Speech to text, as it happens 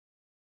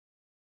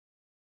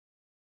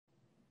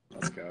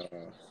Let's go.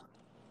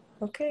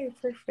 Okay,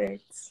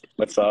 perfect.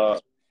 What's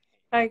up?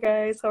 Hi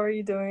guys, how are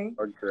you doing?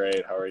 We're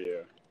great. How are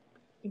you?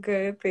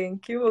 Good,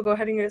 thank you. We'll go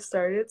ahead and get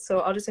started. So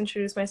I'll just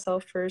introduce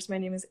myself first. My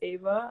name is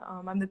Ava.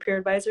 I'm the peer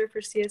advisor for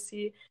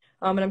CSE,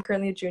 and I'm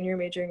currently a junior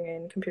majoring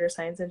in computer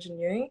science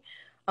engineering.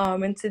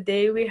 And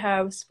today we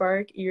have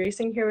Spark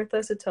E-Racing here with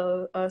us to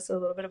tell us a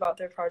little bit about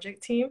their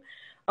project team.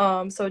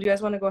 So do you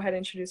guys want to go ahead and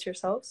introduce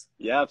yourselves?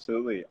 Yeah,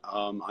 absolutely.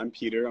 I'm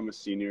Peter. I'm a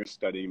senior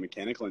studying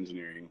mechanical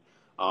engineering.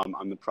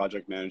 I'm the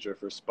project manager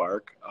for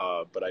Spark,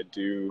 but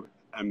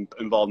I'm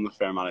involved in a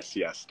fair amount of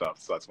CS stuff,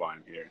 so that's why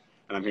I'm here.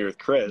 And I'm here with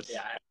Chris.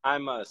 Yeah,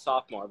 I'm a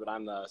sophomore, but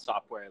I'm the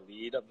software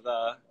lead of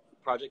the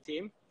project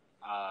team.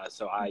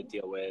 So I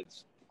deal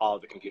with all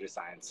of the computer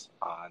science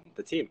on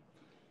the team.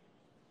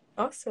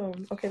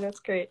 Awesome. Okay, that's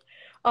great.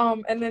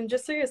 And then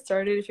just to get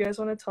started, if you guys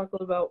want to talk a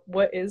little about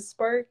what is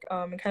Spark,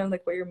 and kind of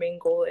like what your main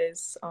goal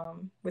is,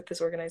 with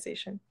this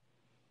organization.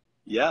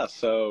 Yeah,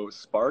 so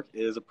Spark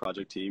is a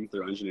project team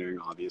through engineering,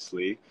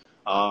 obviously.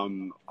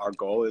 Our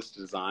goal is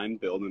to design,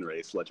 build, and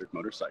race electric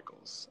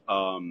motorcycles.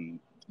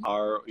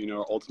 Our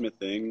ultimate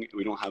thing,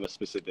 we don't have a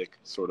specific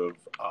sort of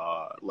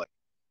like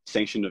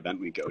sanctioned event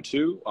we go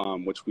to,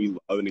 which we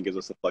love, and it gives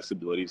us the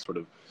flexibility to sort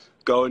of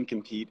go and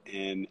compete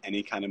in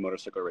any kind of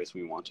motorcycle race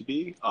we want to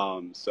be.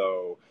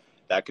 So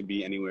that could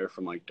be anywhere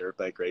from like dirt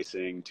bike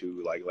racing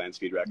to like land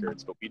speed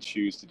records, but we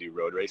choose to do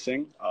road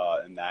racing,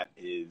 and that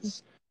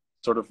is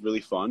sort of really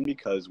fun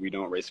because we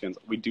do race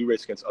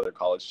against other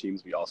college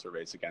teams. We also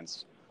race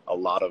against a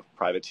lot of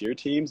privateer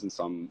teams and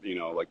some,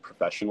 like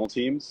professional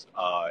teams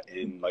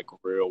in like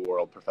real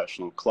world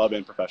professional club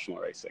and professional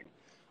racing.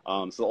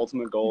 So the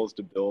ultimate goal is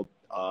to build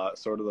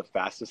sort of the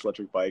fastest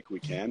electric bike we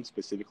can,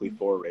 specifically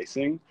for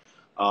racing,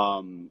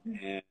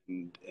 and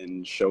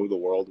show the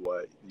world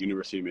what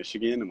University of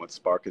Michigan and what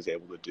Spark is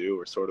able to do.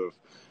 Or sort of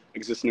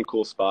exist in a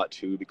cool spot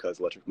too, because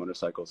electric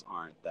motorcycles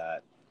aren't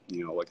that,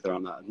 like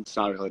it's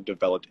not really a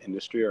developed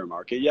industry or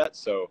market yet.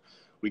 So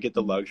we get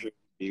the luxury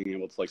of being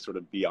able to like sort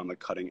of be on the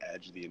cutting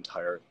edge of the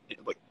entire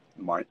like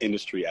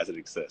industry as it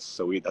exists.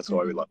 So that's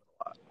why we love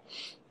it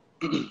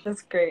a lot.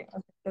 That's great.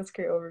 Okay, that's a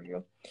great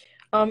overview.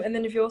 And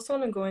then if you also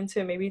want to go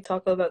into maybe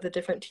talk about the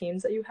different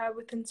teams that you have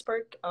within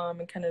Spark,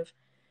 and kind of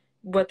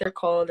what they're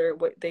called or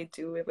what they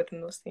do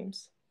within those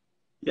teams.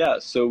 Yeah,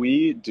 so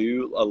we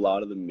do a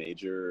lot of the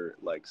major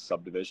like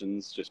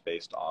subdivisions just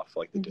based off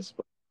like the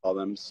discipline we call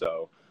them.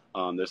 So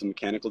there's a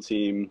mechanical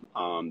team,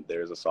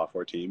 there's a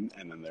software team,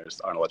 and then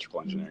there's our electrical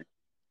engineering,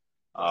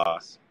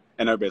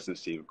 and our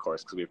business team, of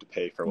course, because we have to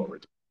pay for what we're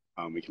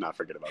doing. We cannot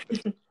forget about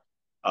this.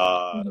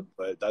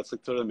 But that's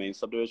like sort of the main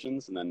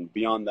subdivisions, and then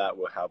beyond that,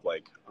 we'll have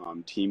like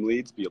team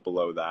leads be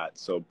below that.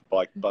 So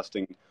like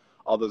busting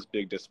all those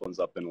big disciplines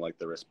up in like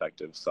the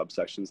respective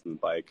subsections in the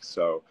bike.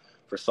 So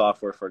for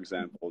software, for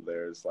example,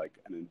 there's like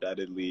an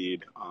embedded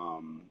lead.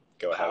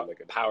 Go ahead,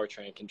 like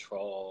powertrain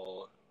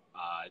control,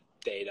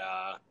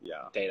 data,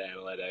 data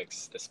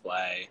analytics,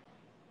 display,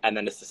 and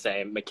then it's the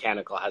same.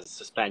 Mechanical has a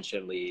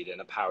suspension lead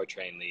and a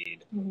powertrain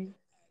lead,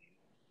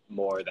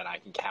 more than I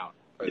can count.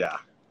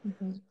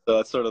 So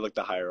that's sort of like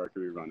the hierarchy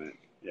we run it.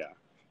 Yeah.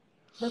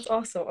 That's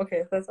awesome.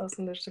 Okay, that's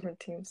awesome. There's different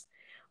teams.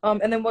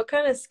 And then what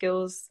kind of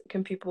skills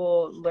can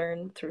people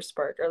learn through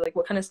Spark? Or like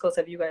what kind of skills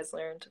have you guys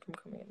learned from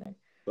coming in there?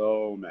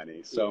 So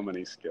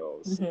many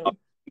skills.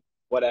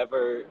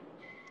 Whatever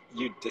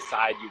you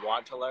decide you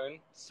want to learn.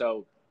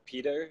 So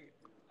Peter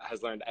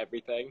has learned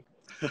everything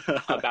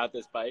about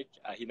this bike.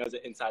 He knows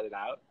it inside and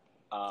out.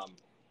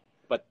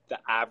 But the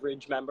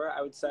average member,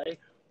 I would say,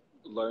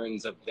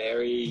 learns a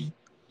very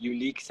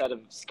unique set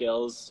of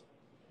skills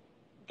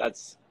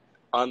that's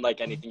unlike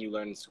anything you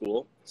learn in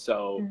school.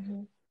 So,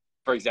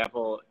 for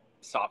example,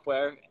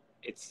 software,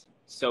 it's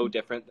so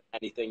different than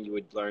anything you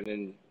would learn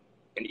in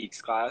an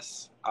EECS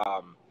class,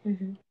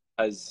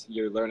 as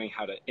you're learning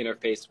how to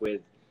interface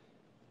with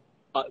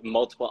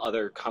multiple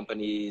other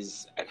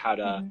companies and how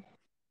to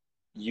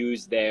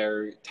use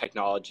their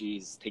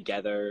technologies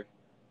together.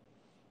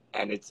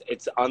 And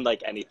it's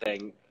unlike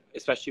anything,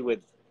 especially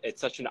with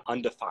it's such an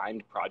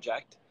undefined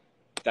project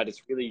that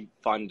it's really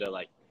fun to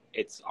like,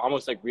 it's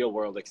almost like real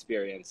world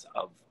experience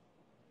of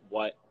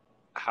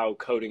how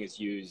coding is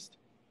used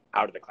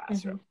out of the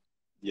classroom.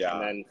 Yeah.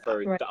 And then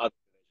for the other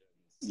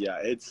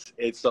divisions,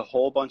 it's a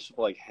whole bunch of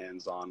like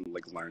hands-on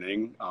like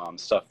learning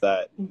stuff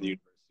that the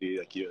university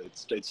like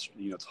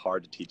it's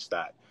hard to teach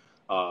that.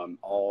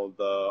 All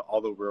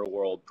the real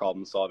world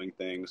problem solving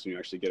things, when you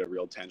actually get a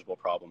real tangible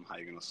problem, how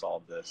you're going to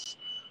solve this.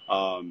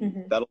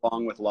 That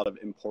along with a lot of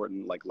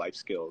important like life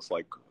skills,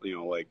 like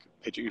like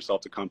pitching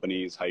yourself to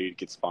companies, how you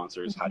get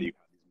sponsors, how do you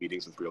have these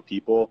meetings with real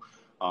people,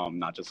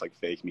 not just like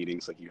fake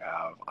meetings like you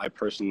have. I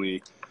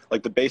personally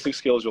like the basic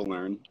skills you'll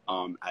learn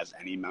as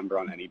any member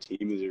on any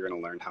team is you're going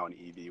to learn how an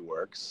EV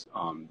works.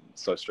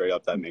 So straight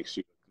up, that makes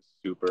you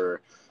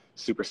super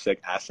sick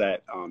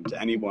asset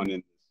to anyone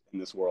in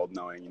this world,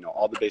 knowing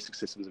all the basic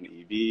systems in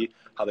EV,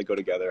 how they go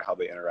together, how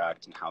they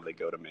interact, and how they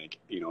go to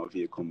make a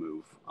vehicle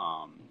move.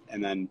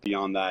 And then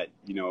beyond that,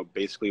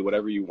 basically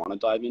whatever you want to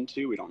dive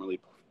into, we don't really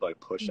like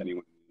push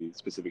anyone any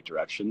specific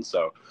direction.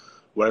 So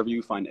whatever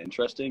you find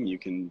interesting, you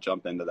can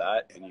jump into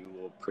that, and you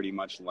will pretty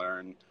much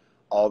learn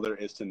all there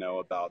is to know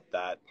about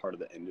that part of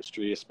the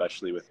industry,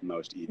 especially with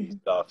most EV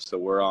stuff. So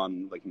we're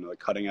on the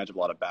cutting edge of a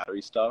lot of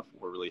battery stuff.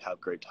 We really have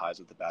great ties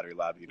with the Battery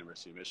Lab at the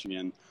University of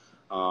Michigan.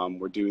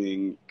 We're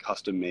doing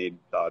custom-made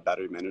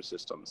battery management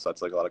systems. So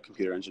that's like a lot of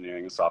computer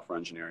engineering and software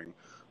engineering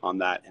on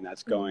that, and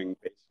that's going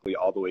basically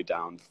all the way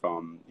down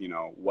from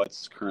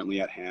what's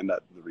currently at hand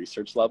at the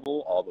research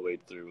level, all the way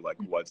through like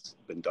what's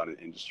been done in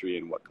industry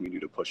and what can we do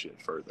to push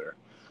it further.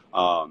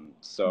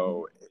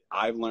 So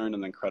I've learned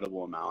an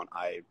incredible amount.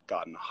 I've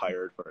gotten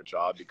hired for a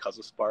job because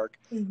of Spark,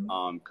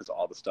 because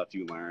all the stuff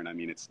you learn. I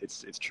mean,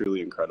 it's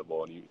truly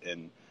incredible,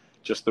 and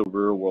just the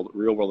real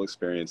world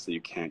experience that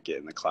you can't get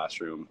in the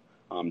classroom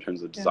in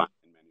terms of design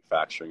and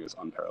manufacturing is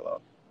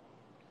unparalleled.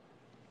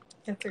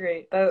 That's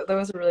great. That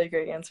was a really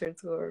great answer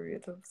to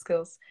overview the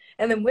skills.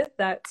 And then with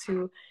that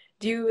too,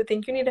 do you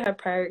think you need to have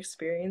prior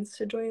experience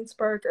to join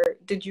Spark, or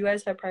did you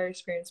guys have prior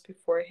experience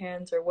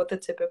beforehand, or what the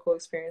typical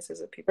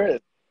experiences of people?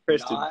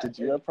 Chris, did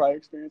you have prior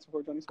experience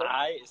before joining Spark?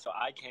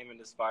 I came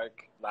into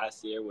Spark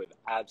last year with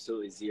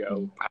absolutely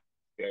zero prior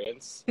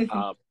experience.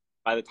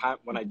 By the time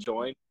when I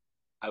joined,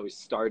 I was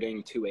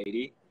starting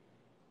 280,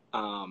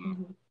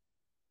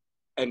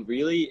 and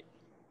really,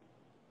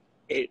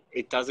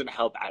 it doesn't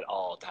help at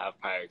all to have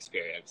prior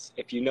experience.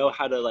 If you know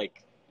how to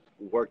like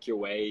work your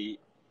way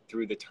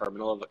through the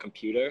terminal of a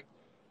computer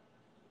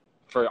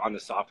on the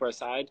software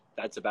side,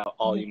 that's about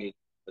all you need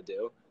to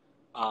do.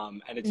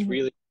 And it's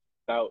really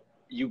about,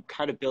 you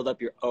kind of build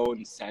up your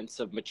own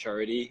sense of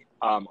maturity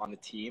on the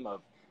team,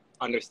 of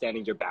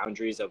understanding your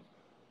boundaries of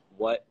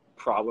what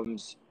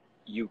problems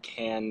you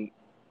can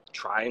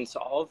try and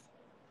solve.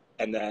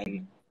 And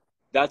then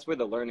that's where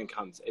the learning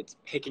comes. It's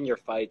picking your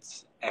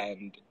fights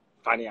and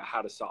finding out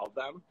how to solve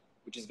them,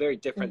 which is very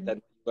different than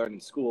what you learn in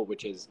school,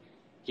 which is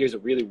here's a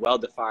really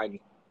well-defined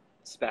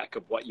spec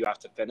of what you have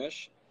to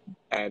finish,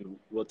 and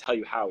we'll tell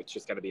you how. It's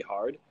just going to be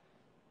hard.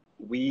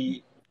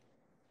 We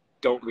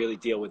don't really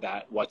deal with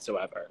that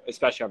whatsoever,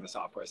 especially on the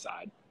software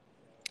side.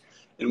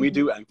 And we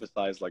do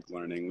emphasize like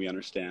learning. We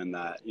understand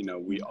that,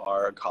 we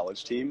are a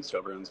college team, so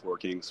everyone's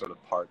working sort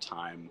of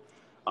part-time,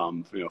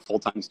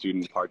 full-time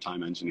student,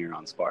 part-time engineer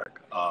on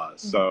Spark.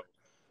 So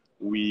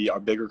our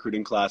big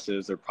recruiting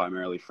classes are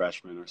primarily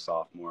freshmen or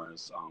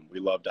sophomores. We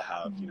love to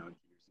have, juniors and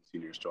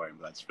seniors join,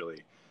 but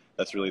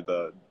that's really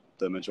the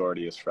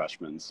majority is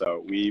freshmen.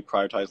 So we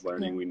prioritize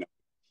learning. We know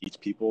teach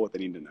people what they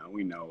need to know.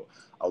 We know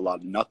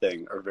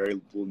nothing or very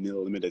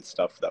limited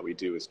stuff that we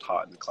do is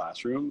taught in the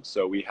classroom.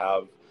 So we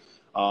have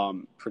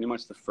pretty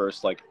much the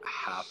first like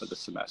half of the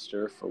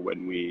semester for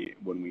when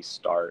we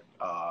start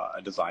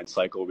a design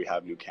cycle, we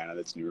have new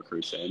candidates, new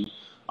recruits in.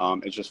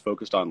 It's just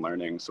focused on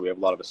learning. So we have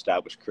a lot of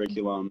established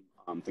curriculum,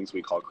 things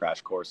we call crash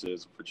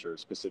courses, which are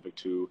specific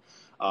to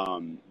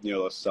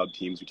those sub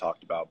teams we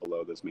talked about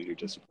below those major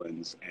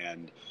disciplines.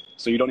 And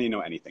so you don't need to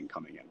know anything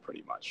coming in,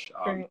 pretty much.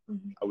 I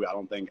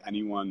don't think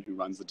anyone who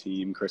runs the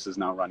team, Chris is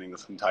now running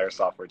this entire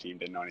software team,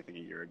 didn't know anything a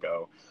year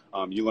ago.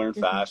 You learn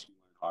fast, you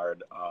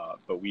learn hard,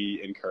 but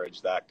we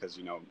encourage that because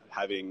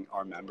having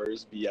our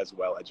members be as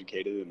well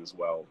educated and as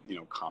well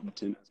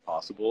competent as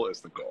possible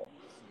is the goal,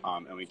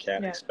 and we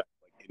can't expect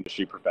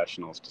industry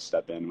professionals to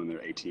step in when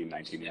they're 18,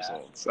 19 years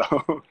old.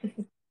 So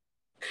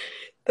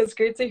that's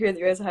great to hear that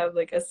you guys have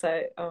like a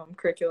set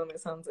curriculum, it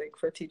sounds like,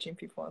 for teaching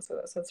people and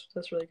so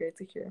that's really great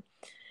to hear.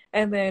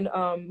 And then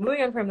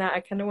moving on from that, I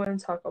kind of want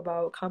to talk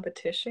about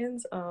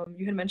competitions.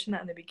 You had mentioned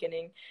that in the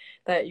beginning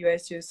that you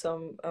guys do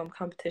some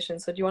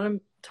competitions. So do you want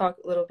to talk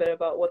a little bit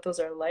about what those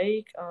are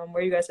like,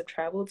 where you guys have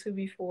traveled to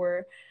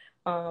before,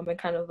 and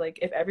kind of like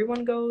if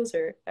everyone goes,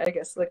 or I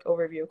guess like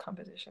overview of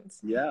competitions?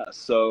 Yeah,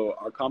 so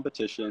our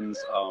competitions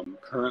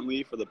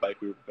currently for the bike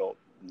we've built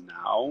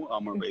now,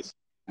 we're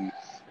racing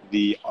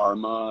the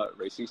ARMA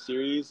Racing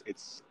Series.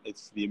 It's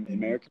the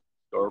American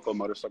Historical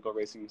Motorcycle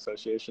Racing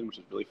Association, which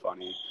is really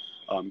funny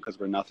because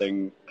we're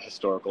nothing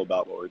historical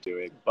about what we're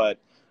doing, but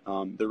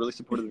they're really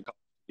supportive of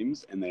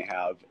teams, and they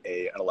have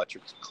an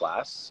electric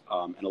class.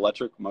 And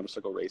electric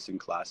motorcycle racing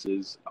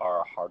classes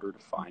are harder to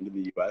find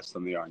in the US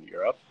than they are in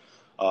Europe.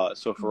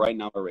 So for right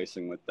now, we're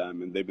racing with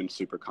them, and they've been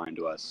super kind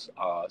to us.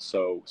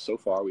 So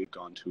far, we've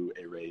gone to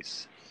a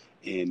race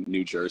in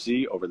New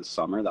Jersey over the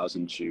summer. That was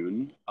in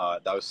June.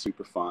 That was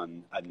super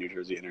fun at New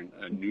Jersey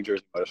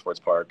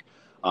Motorsports Park.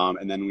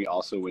 And then we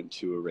also went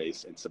to a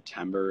race in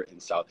September in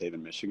South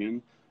Haven,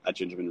 Michigan at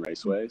Gingerman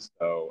Raceway.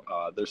 So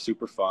they're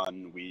super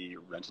fun. We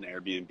rent an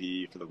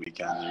Airbnb for the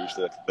weekend,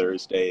 usually like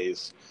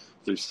Thursdays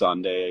through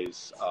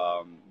Sundays.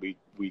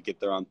 We get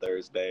there on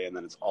Thursday, and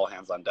then it's all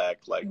hands on deck.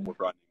 Like we're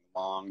running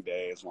long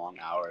days, long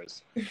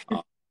hours.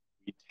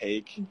 We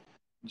take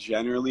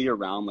generally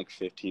around like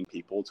 15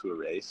 people to a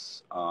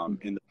race.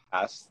 In the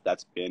past,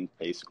 that's been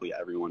basically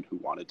everyone who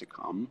wanted to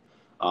come.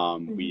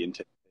 We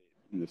anticipate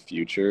in the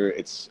future,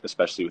 it's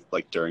especially with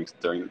like during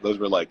those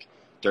were like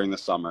during the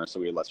summer, so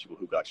we had less people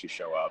who could actually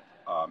show up,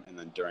 and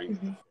then during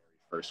the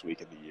first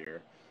week of the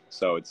year,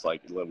 so it's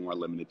like a little more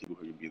limited people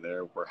who can be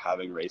there. We're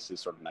having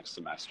races sort of next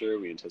semester.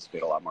 We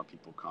anticipate a lot more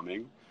people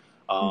coming.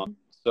 Um,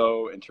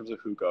 so in terms of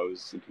who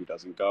goes and who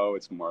doesn't go,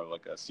 it's more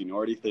like a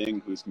seniority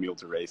thing. Who's gonna be able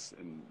to race,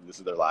 and this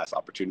is their last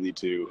opportunity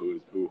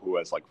to. Who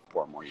has like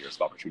 4 more years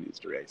of opportunities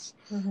to race,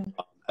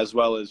 as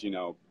well as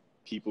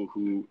people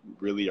who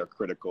really are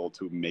critical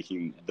to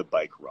making the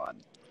bike run.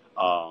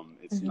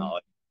 It's not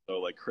like, so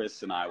like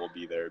Chris and I will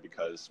be there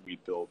because we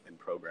built and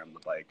programmed the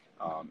bike,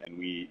 and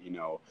we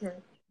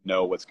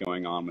know what's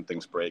going on when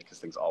things break, because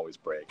things always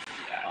break.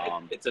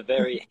 It's a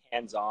very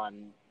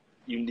hands-on,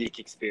 unique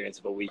experience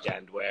of a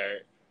weekend where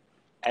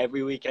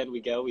every weekend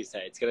we go, we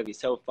say it's going to be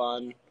so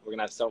fun, we're going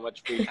to have so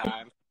much free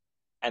time,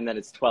 and then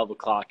it's 12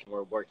 o'clock and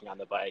we're working on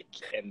the bike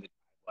in the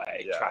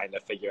driveway, trying to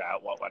figure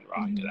out what went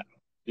wrong today.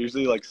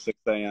 Usually like 6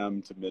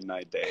 a.m. to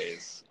midnight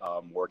days,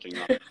 working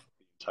on the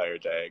entire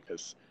day,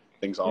 because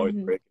things always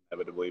break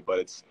inevitably.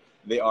 But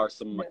they are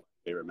some of my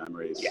favorite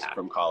memories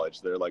from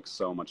college. They're like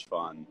so much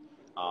fun.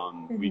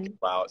 We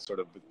go out sort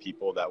of with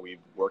people that we've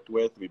worked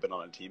with. We've been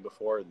on a team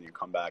before, and you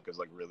come back as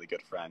like really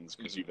good friends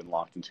because you've been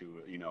locked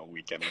into a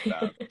weekend with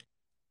them,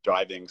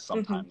 driving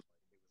sometimes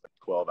like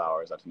 12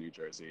 hours out to New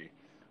Jersey,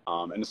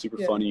 and it's super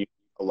fun. You meet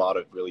a lot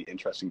of really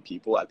interesting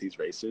people at these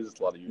races.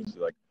 A lot of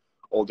usually like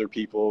older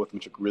people with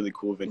really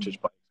cool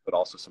vintage bikes, but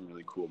also some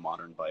really cool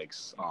modern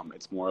bikes.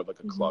 It's more of like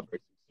a club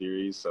racing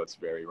series, so it's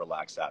very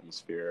relaxed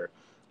atmosphere,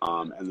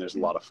 and there's a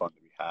lot of fun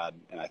to be had.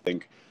 And I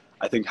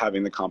think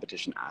having the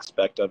competition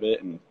aspect of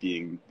it and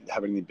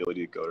having the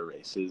ability to go to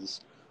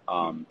races,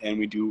 and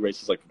we do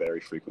races like very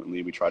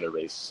frequently. We try to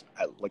race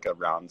at like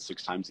around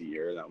 6 times a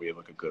year, and that we have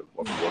like a good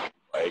working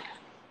bike.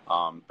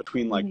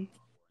 Between like 4 and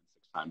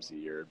 6 times a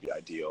year would be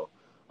ideal.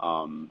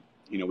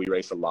 We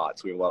race a lot,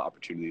 so we have a lot of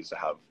opportunities to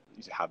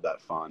have that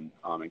fun,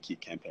 and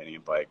keep campaigning a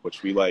bike,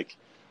 which we like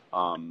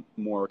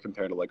more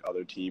compared to like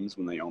other teams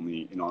when they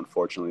only,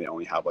 unfortunately they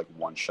only have like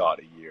 1 shot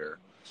a year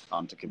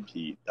to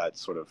compete. That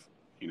sort of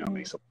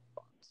makes it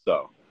fun.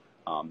 So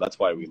that's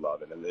why we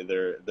love it, and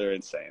they're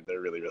insane.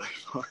 They're really, really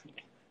fun.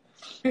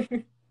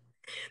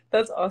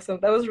 That's awesome.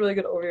 That was a really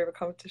good overview of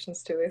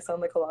competitions too. They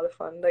sound like a lot of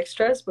fun, like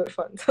stress but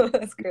fun. So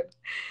that's good.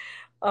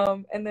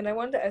 And then I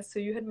wanted to ask, so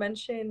you had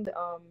mentioned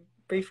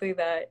briefly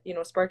that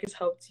Spark has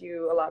helped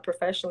you a lot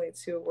professionally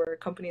too, where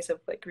companies have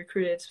like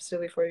recruited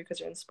specifically for you because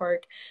you're in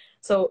Spark.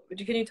 So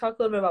can you talk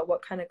a little bit about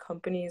what kind of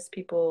companies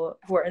people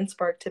who are in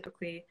Spark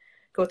typically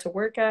go to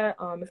work at?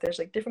 If there's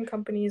like different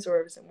companies,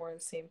 or is it more in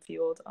the same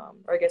field?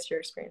 Or I guess your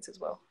experience as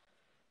well.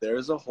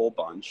 There's a whole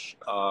bunch.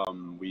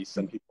 We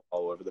send people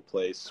all over the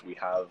place. We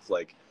have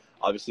like,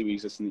 obviously we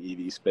exist in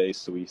the EV space,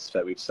 so we've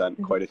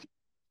sent quite a few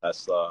to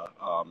Tesla,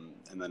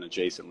 and then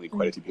adjacently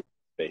quite a few people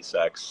to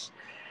SpaceX,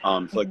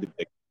 for like the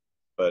big.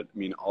 But I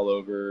mean, all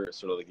over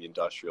sort of like the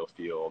industrial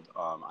field.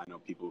 I know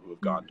people who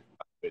have gone to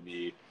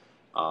Whitney.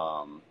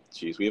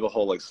 We have a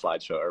whole like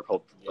slideshow or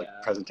whole like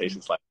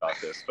presentation slide about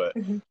this. But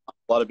a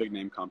lot of big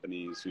name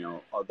companies.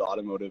 The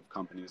automotive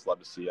companies love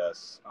to see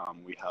us.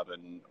 We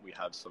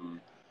have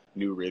some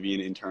new Rivian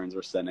interns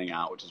we're sending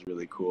out, which is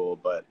really cool.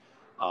 But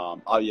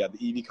the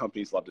EV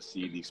companies love to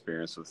see the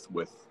experience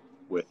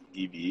with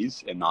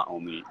EVs, and not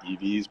only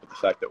EVs, but the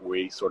fact that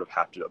we sort of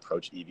have to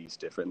approach EVs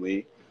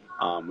differently.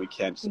 We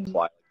can't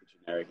supply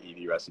generic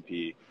EV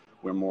recipe.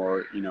 We're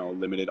more,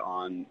 limited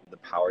on the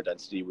power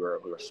density. We're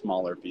a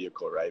smaller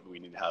vehicle, right? But we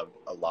need to have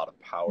a lot of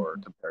power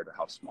compared to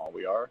how small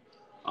we are.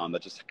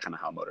 That's just kind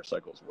of how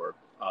motorcycles work.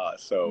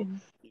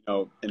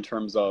 In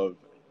terms of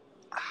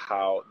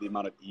how the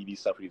amount of EV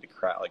stuff we need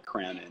to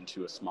cram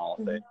into a small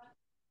thing,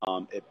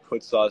 it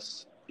puts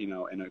us, in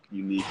a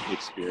unique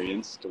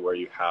experience to where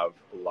you have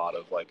a lot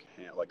of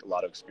a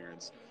lot of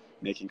experience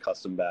making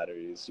custom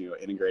batteries,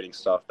 integrating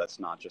stuff that's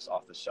not just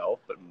off the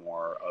shelf, but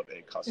more of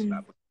a custom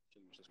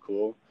application, which is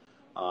cool.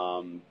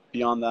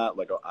 Beyond that,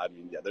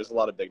 there's a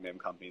lot of big name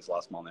companies, a lot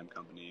of small name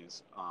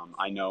companies.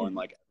 I know in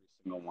like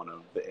every single one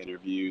of the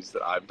interviews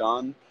that I've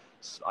done,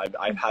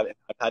 I've had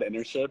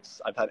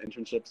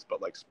internships,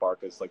 but like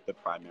Spark is like the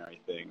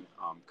primary thing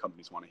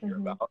companies want to hear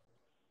about.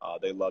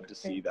 They love to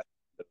see that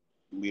the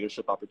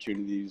leadership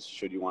opportunities,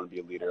 should you want to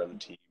be a leader on the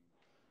team,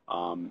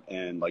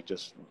 and like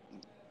just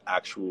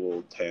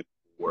actual tangible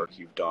work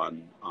you've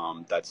done,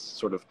 that's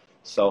sort of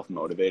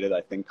self-motivated.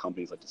 I think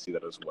companies like to see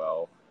that as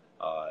well.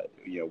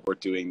 We're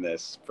doing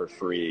this for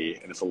free,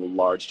 and it's a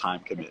large time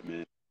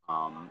commitment,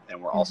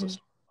 and we're also on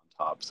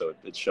top, so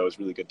it shows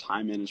really good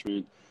time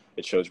management.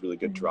 It shows really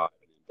good drive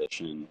and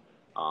ambition,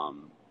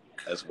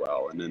 as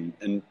well.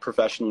 And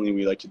professionally,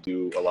 we like to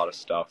do a lot of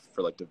stuff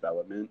for like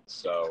development.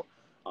 So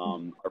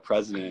our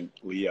president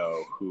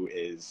Leo, who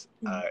is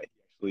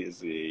actually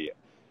is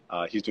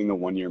he's doing the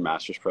 1-year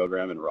master's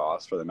program in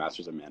Ross for the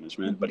Master's of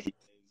Management, but he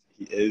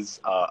is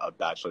a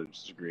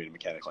bachelor's degree in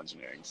mechanical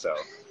engineering. So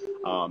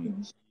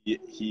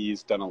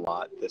he's done a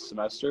lot this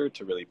semester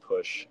to really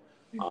push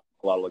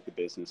a lot of like the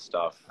business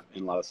stuff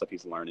and a lot of stuff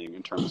he's learning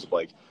in terms of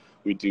like,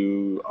 we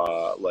do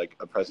like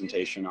a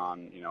presentation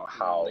on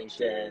how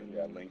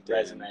LinkedIn,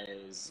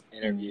 resumes,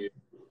 interviews,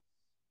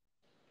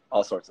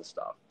 all sorts of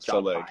stuff.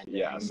 So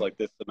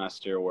this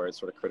semester where it's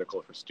sort of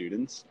critical for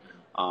students,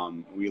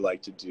 we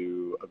like to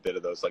do a bit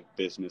of those like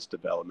business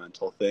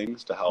developmental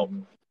things to help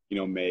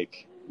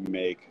make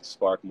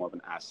Spark more of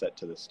an asset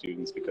to the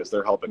students because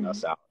they're helping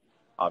us out,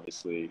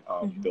 obviously,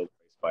 build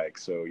race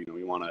bikes. So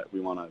we want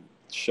to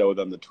show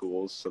them the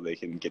tools so they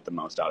can get the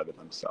most out of it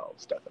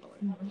themselves. Definitely.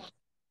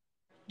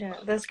 Yeah,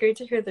 that's great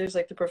to hear. There's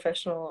like the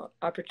professional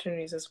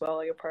opportunities as well,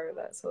 like a part of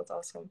that. So it's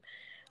awesome.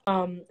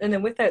 And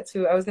then with that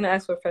too, I was gonna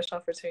ask about professional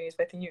opportunities,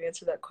 but I think you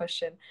answered that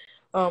question.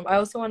 I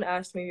also want to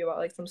ask maybe about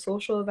like some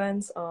social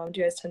events. Do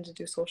you guys tend to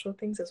do social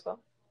things as well?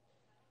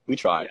 We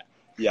try.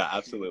 Yeah,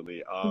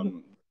 absolutely.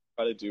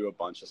 Try to do a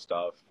bunch of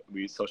stuff.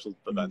 Social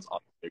events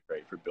obviously are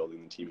great for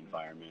building the team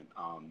environment.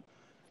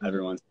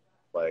 Everyone's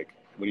like,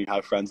 when you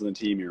have friends on the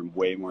team, you're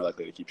way more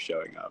likely to keep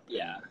showing up.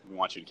 Yeah. We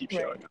want you to keep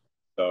showing up.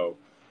 So,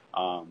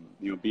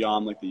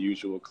 beyond like the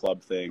usual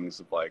club things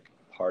of like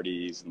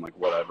parties and like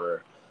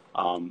whatever,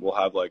 we'll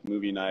have like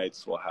movie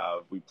nights.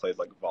 We played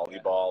like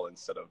volleyball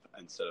instead of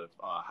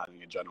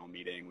having a general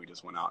meeting. We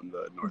just went out in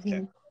the North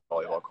Campus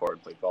volleyball court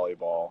and played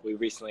volleyball. We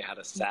recently had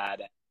a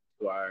SAD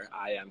to our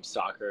IM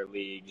soccer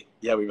league.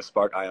 Yeah, we have a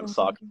Spark IM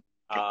soccer.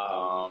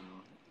 What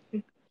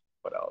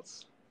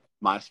else?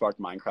 My Spark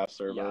Minecraft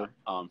server.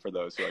 For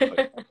those who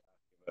like,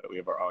 we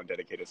have our own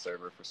dedicated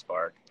server for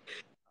Spark.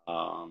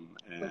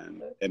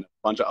 And in a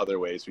bunch of other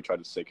ways, we try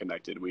to stay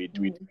connected. We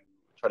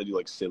try to do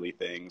like silly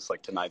things.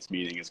 Like tonight's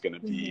meeting is going to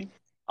be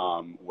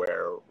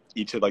where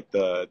each of like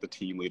the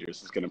team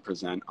leaders is going to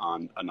present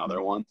on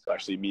another one. So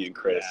actually, me and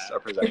Chris are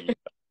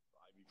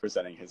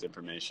presenting his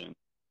information,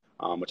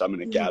 which I'm going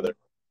to gather.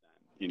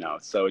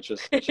 So it's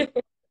just to make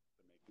the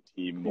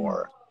team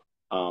more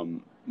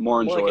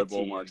enjoyable,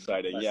 like more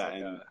exciting,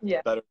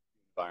 better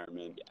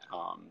environment.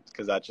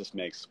 Because that just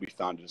makes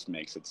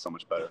it so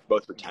much better,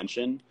 both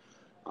retention,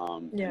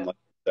 and like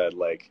I said,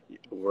 like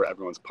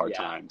everyone's part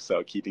time,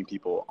 so keeping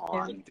people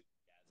on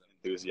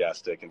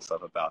enthusiastic and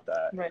stuff about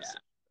that. Right.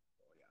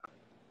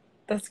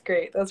 That's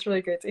great. That's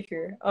really great to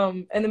hear.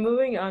 And then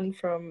moving on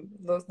from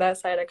that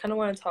side, I kind of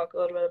want to talk a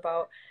little bit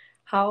about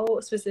how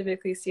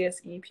specifically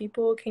CSE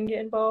people can get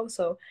involved.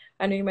 So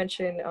I know you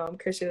mentioned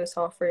Chris, you're the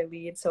software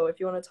lead. So if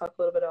you want to talk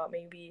a little bit about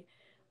maybe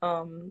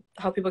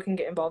how people can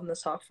get involved in the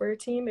software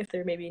team if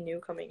they're maybe new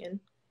coming in.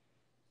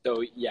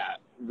 So yeah,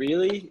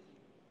 really,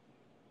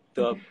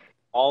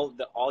 all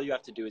you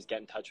have to do is get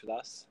in touch with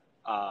us.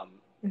 Our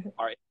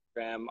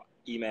Instagram,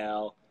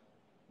 email,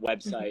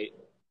 website,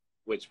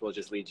 which will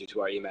just lead you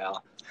to our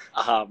email.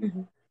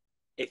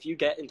 If you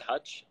get in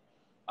touch,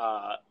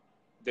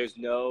 there's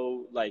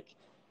no like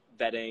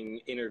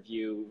vetting,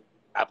 interview,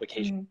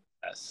 application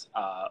process.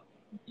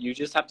 You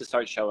just have to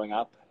start showing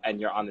up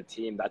and you're on the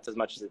team. That's as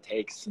much as it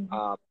takes.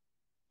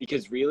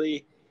 Because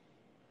really,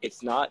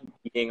 it's not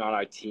being on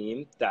our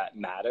team that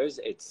matters.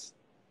 It's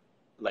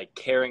like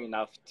caring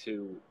enough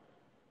to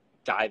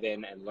dive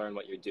in and learn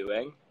what you're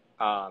doing.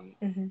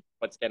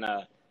 What's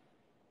gonna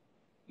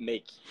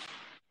make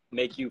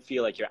you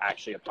feel like you're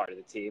actually a part of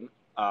the team.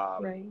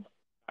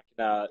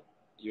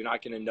 You're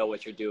not gonna know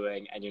what you're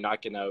doing, and you're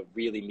not gonna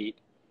really meet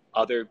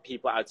other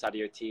people outside of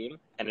your team,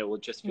 and it will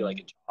just feel like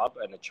a job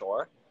and a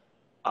chore.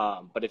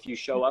 But if you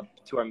show up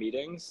to our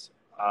meetings,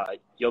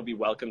 you'll be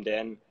welcomed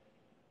in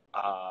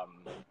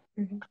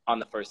on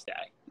the first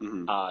day.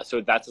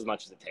 So that's as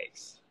much as it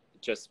takes,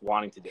 just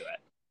wanting to do it.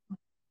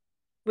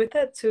 With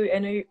that too, I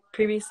know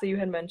previously you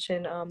had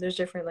mentioned there's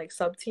different like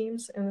sub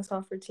teams in the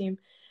software team.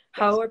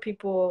 How are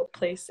people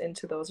placed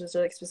into those? Is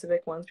there like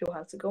specific ones people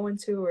have to go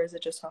into, or is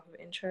it just off of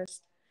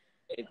interest?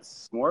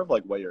 It's more of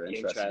like what you're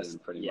interested in,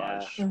 pretty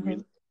much.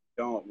 We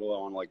don't really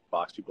want to like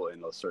box people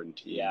in those certain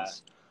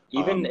teams.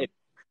 Even if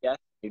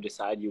you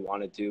decide you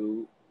want to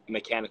do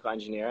mechanical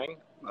engineering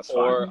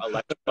or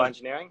electrical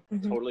engineering,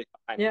 totally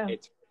fine.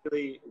 It's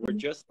really, we're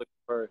just looking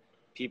for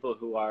people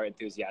who are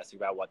enthusiastic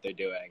about what they're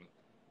doing,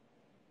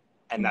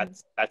 and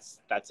that's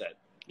it,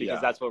 because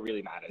that's what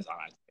really matters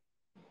on it.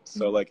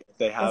 So like if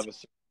they have a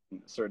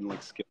certain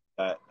like skill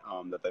set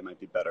that they might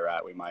be better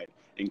at, we might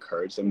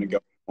encourage them to go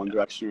one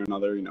direction or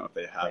another. If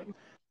they have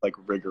like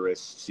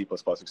rigorous C++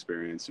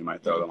 experience, we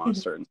might throw them on a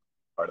certain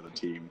part of the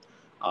team.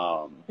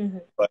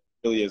 But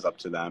it really is up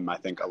to them. I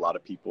think a lot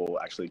of people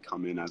actually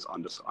come in as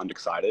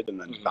undecided and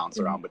then bounce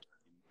around between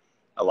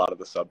a lot of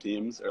the sub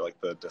teams or like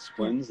the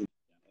disciplines, and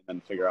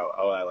then figure out,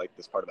 I like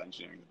this part of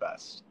engineering the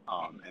best.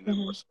 And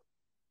then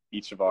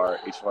each of our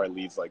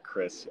leads, like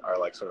Chris, are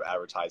like sort of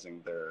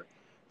advertising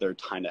their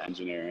time to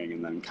engineering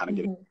and then kind of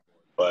getting.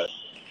 But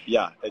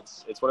yeah,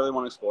 it's what they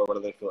want to explore, what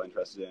do they feel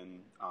interested in,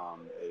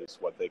 is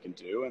what they can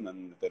do, and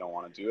then if they don't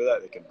want to do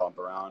that, they can bump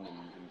around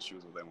and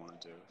choose what they want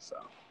to do. So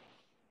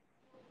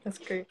that's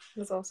great.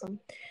 That's awesome.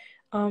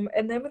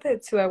 And then with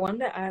it too, I wanted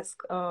to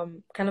ask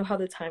kind of how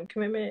the time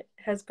commitment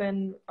has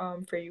been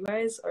for you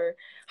guys, or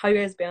how you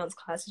guys balance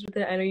classes with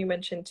it. I know you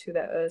mentioned too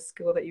that a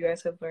skill that you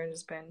guys have learned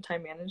has been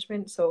time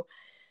management. So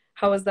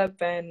how has that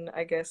been,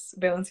 I guess,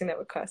 balancing that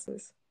with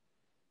classes?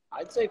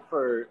 I'd say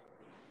for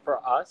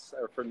us,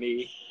 or for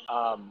me,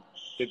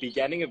 the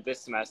beginning of this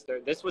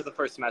semester, this was the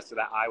first semester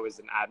that I was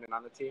an admin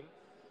on the team.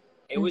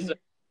 It was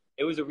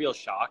a real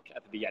shock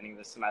at the beginning of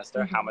the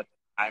semester how much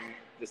time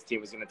this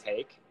team was going to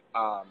take,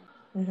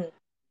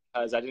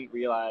 because I didn't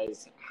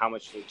realize how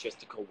much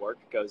logistical work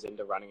goes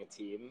into running a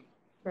team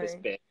this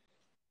big.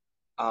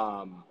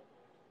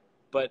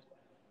 But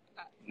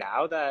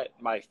now that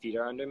my feet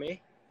are under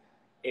me,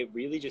 it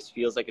really just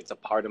feels like it's a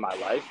part of my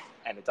life,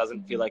 and it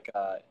doesn't feel like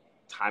a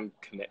time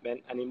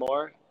commitment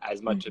anymore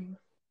as much as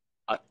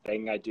a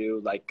thing I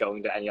do like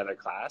going to any other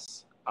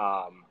class.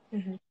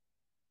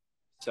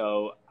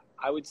 So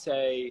I would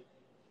say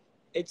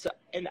it's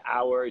an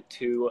hour or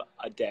two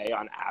a day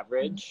on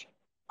average.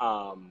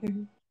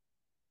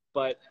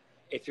 But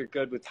if you're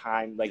good with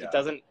time, like it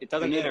doesn't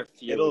interfere with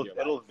your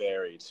it'll life.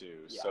 vary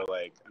too. So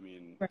like, I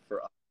mean,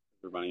 for us,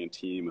 we're running a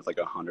team with like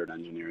 100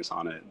 engineers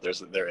on it.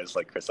 There is,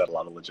 like Chris said, a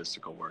lot of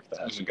logistical work that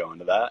has to go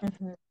into that.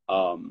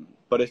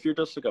 But if you're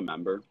just like a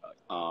member,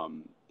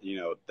 you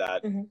know,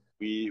 that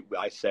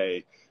I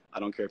say, I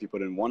don't care if you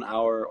put in 1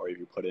 hour or if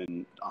you put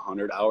in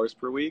 100 hours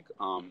per week,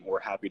 we're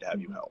happy to have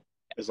you help.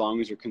 As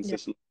long as you're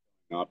consistently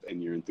up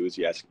and you're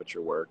enthusiastic about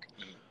your work.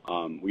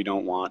 We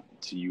don't want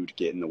you to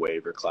get in the way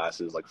of your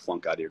classes, like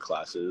flunk out of your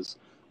classes.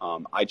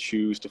 I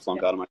choose to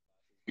flunk out of my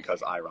classes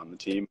because I run the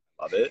team.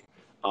 I love it.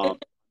 I'm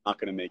not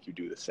going to make you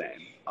do the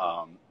same.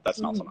 That's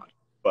not so much.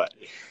 But,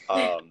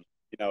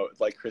 you know,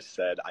 like Chris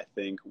said, I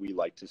think we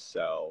like to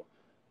sell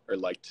or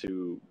like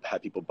to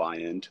have people buy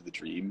into the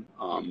dream.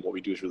 What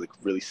we do is really,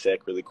 really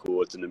sick, really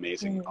cool. It's an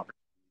amazing opportunity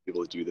for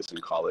people to do this in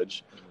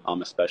college,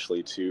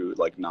 especially to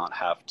like not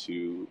have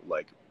to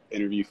like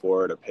interview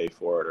for it or pay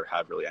for it or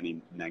have really any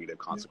negative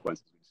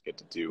consequences. We just get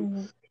to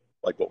do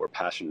like what we're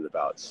passionate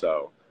about.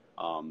 So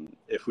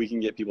if we can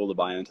get people to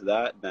buy into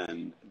that,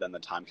 then the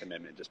time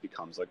commitment just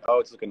becomes like, oh,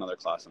 it's like another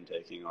class I'm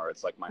taking, or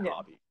it's like my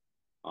hobby.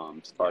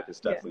 Spark is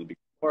definitely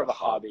more of a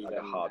hobby like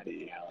than a hobby.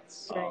 anything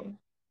else.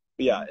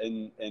 Yeah,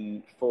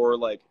 and for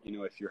like, you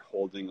know, if you're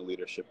holding a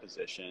leadership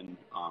position,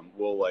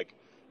 we'll like,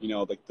 you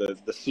know, like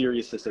the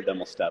seriousness of them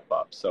will step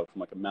up. So from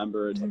like a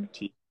member to like a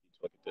team to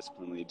like a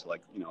discipline lead to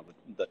like, you know,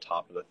 the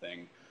top of the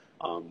thing,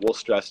 we'll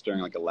stress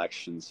during like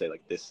elections, say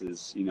like this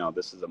is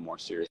a more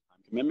serious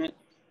time commitment.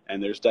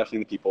 And there's definitely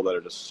the people that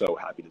are just so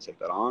happy to take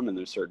that on, and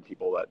there's certain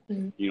people that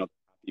you know,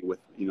 happy with,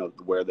 you know,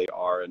 where they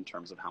are in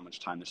terms of how much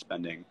time they're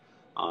spending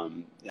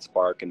in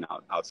Spark and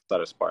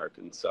outside of Spark.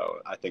 And so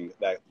I think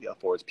that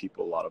affords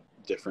people a lot of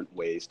different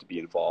ways to be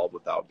involved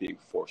without being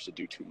forced to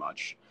do too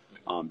much.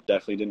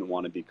 Definitely didn't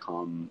want to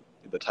become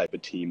the type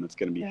of team that's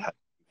going to be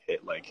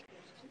hit like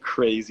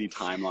crazy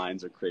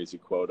timelines or crazy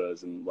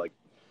quotas and like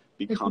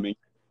becoming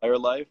entire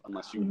life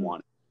unless you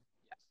want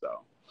it.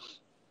 So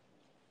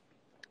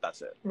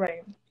that's it.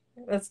 Right.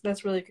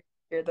 That's really good to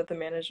hear that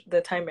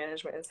the time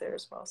management is there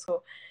as well.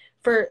 So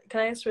can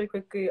I ask really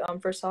quickly,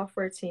 for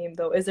software team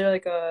though, is there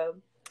like a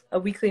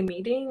weekly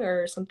meeting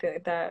or something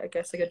like that? I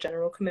guess like a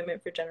general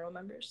commitment for general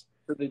members?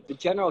 So the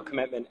general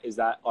commitment is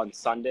that on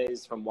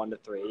Sundays from 1 to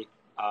 3,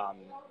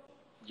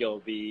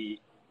 you'll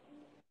be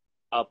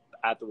up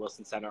at the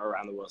Wilson Center or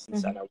around the Wilson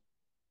Center.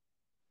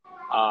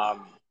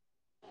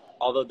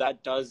 Although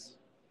that does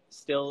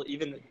still,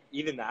 even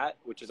that,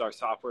 which is our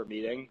software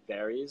meeting,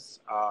 varies.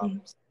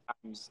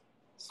 Sometimes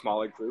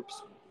smaller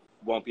groups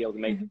won't be able to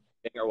make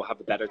it or will have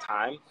a better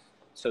time.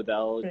 So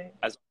they'll,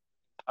 as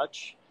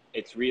touch,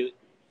 it's really,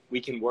 we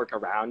can work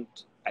around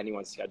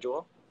anyone's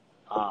schedule.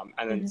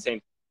 And then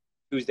same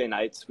Tuesday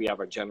nights, we have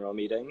our general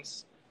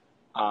meetings.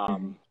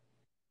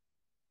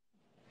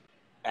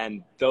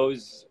 And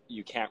those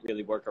you can't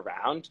really work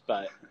around,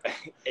 but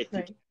if you can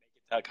make it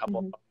to a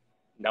couple,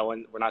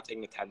 we're not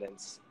taking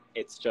attendance.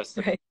 It's just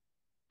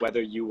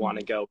whether you want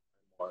to go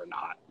or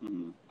not.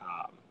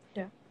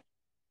 Yeah.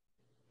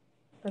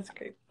 That's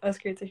great. That's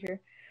great to hear.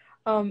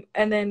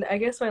 And then I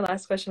guess my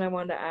last question I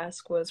wanted to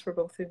ask was for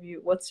both of you,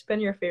 what's been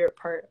your favorite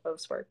part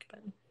of Spark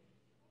then?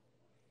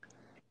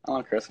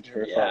 Oh, Chris, what's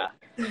your favorite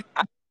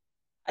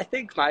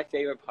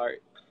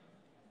part?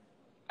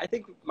 I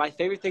think my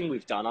favorite thing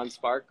we've done on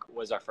Spark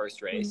was our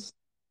first race.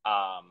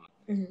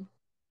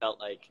 Felt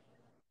like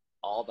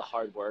all the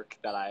hard work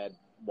that I had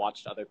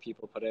watched other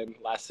people put in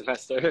last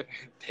semester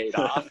paid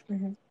off.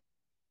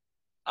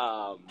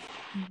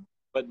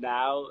 But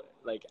now,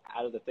 like,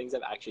 out of the things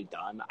I've actually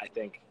done, I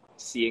think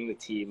seeing the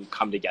team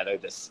come together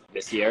this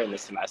year and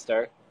this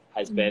semester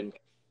has been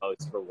the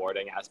most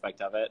rewarding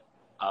aspect of it.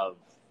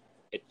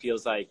 It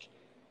feels like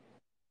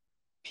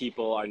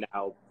people are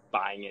now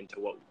buying into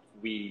what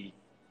we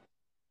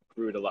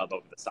grew to love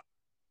over the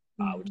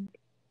summer.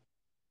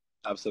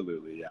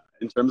 Absolutely, yeah.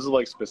 In terms of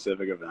like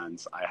specific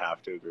events, I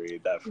have to agree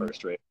that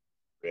first race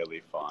was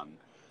really fun.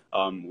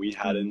 We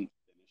hadn't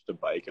finished a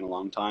bike in a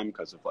long time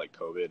because of like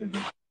COVID and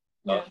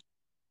stuff.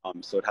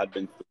 So it had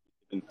been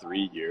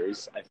 3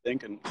 years, I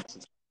think, and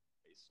since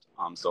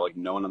so like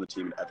no one on the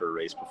team had ever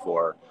raced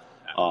before.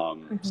 So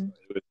it was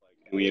like,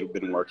 and we had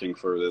been working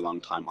for a really long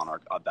time on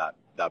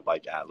that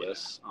bike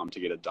Atlas to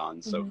get it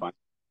done. So finally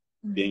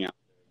being out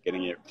there,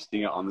 getting it,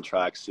 seeing it on the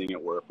track, seeing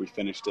it work. We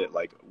finished it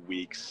like a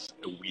week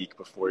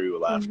before we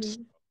left.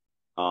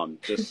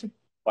 Just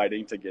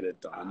fighting to get it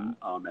done,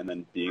 and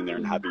then being there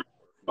and having it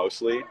work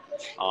mostly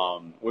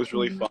was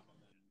really fun.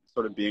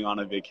 Sort of being on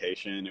a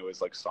vacation. It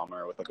was like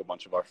summer with like a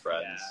bunch of our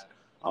friends,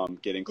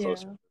 getting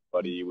closer to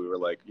everybody. We were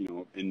like, you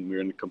know, and we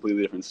were in a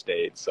completely different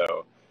state.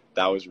 So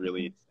that was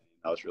really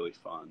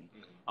fun.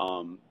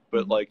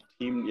 But like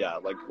team, yeah,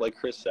 like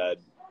Chris said,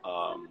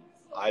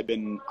 I've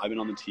been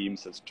on the team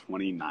since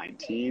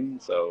 2019.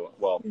 So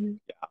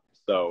yeah,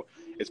 so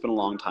it's been a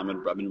long time.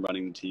 I've been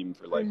running the team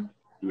for like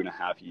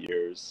 2.5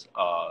 years.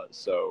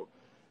 So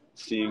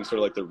seeing sort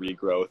of like the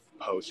regrowth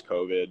post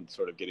COVID,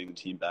 sort of getting the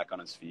team back on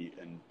its feet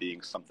and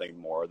being something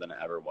more than it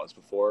ever was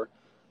before,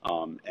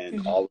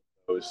 and all of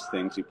those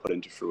things we put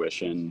into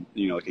fruition,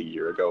 you know, like a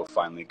year ago,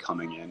 finally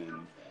coming in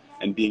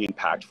and being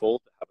impactful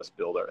to have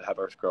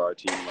us grow our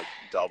team like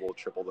double,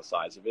 triple the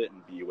size of it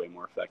and be way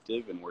more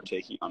effective. And we're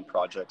taking on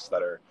projects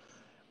that are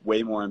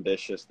way more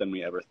ambitious than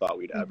we ever thought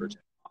we'd ever take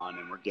on,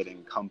 and we're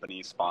getting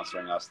companies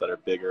sponsoring us that are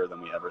bigger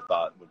than we ever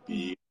thought would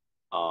be.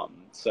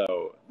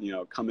 So, you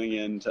know, coming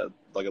into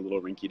like a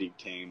little rinky-dink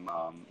team,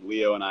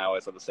 Leo and I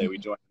always have to say we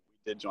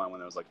did join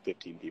when there was like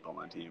 15 people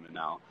on the team, and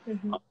now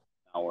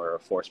now we're a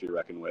force to be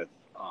reckoned with,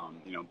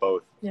 you know,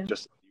 both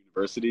just at the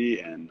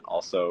university and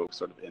also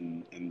sort of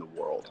in the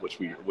world, which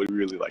we would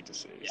really like to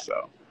see.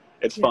 So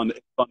it's fun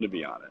to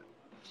be on it.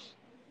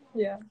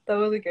 Yeah, that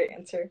was a great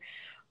answer.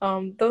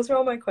 Those are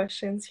all my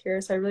questions here,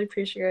 so I really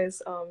appreciate you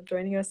guys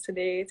joining us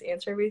today to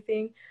answer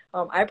everything.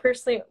 I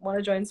personally want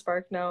to join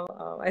Spark now.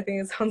 I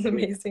think it sounds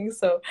amazing,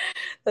 so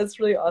that's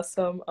really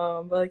awesome.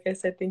 But like I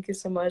said, thank you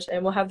so much,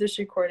 and we'll have this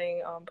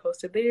recording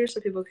posted later so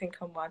people can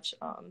come watch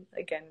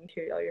again and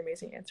hear all your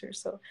amazing answers.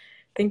 So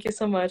thank you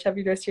so much. Have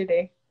a good rest of your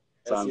day.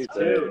 Sounds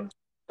good.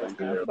 Thank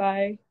you.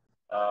 Bye.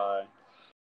 Bye.